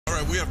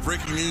We have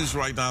breaking news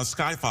right now.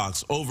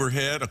 Skyfox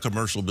overhead, a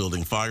commercial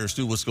building fire.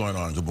 Stu, what's going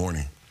on? Good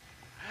morning.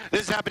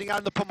 This is happening out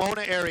in the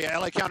Pomona area.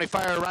 LA County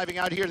Fire arriving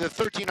out here to the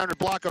 1300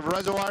 block of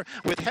Reservoir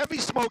with heavy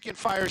smoke and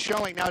fire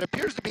showing. Now, it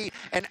appears to be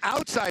an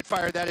outside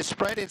fire that is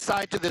spread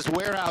inside to this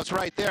warehouse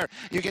right there.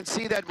 You can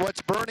see that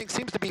what's burning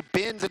seems to be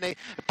bins, and they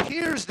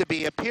appears to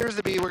be,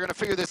 we're going to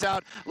figure this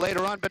out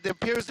later on, but there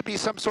appears to be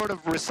some sort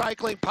of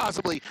recycling,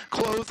 possibly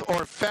cloth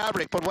or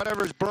fabric. But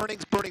whatever is burning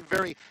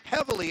very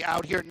heavily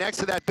out here next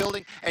to that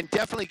building and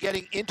definitely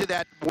getting into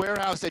that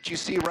warehouse that you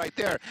see right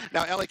there.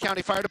 Now, LA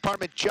County Fire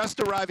Department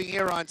just arriving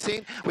here on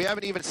scene. We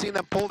haven't even seen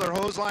them pull their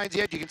hose lines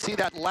yet. You can see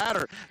that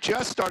ladder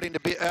just starting to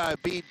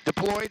be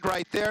deployed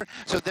right there.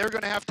 So they're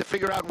going to have to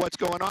figure out what's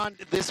going on.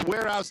 This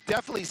warehouse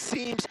definitely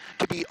seems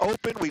to be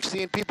open. We've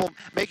seen people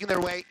making their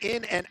way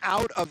in and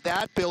out of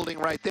that building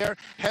right there.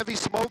 Heavy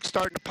smoke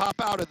starting to pop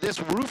out of this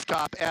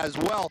rooftop as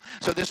well.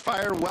 So this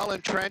fire well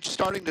entrenched,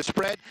 starting to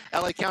spread.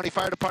 LA County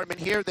Fire Department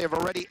here, they've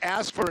already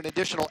asked for an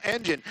additional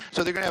engine.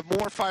 So they're going to have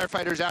more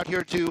firefighters out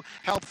here to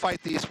help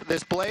fight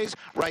this blaze.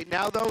 Right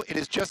now, though, it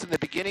is just in the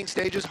beginning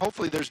stages.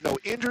 Hopefully there's no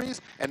injuries,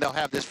 and they'll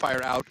have this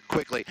fire out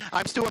quickly.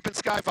 I'm Stu up in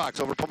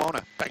Skyfox over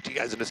Pomona. Back to you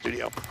guys in the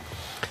studio.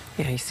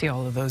 Yeah, you see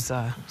all of those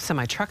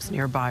semi-trucks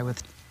nearby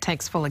with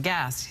tanks full of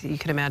gas. You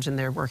can imagine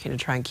they're working to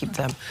try and keep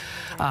them,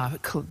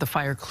 the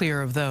fire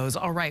clear of those.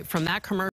 All right, from that commercial.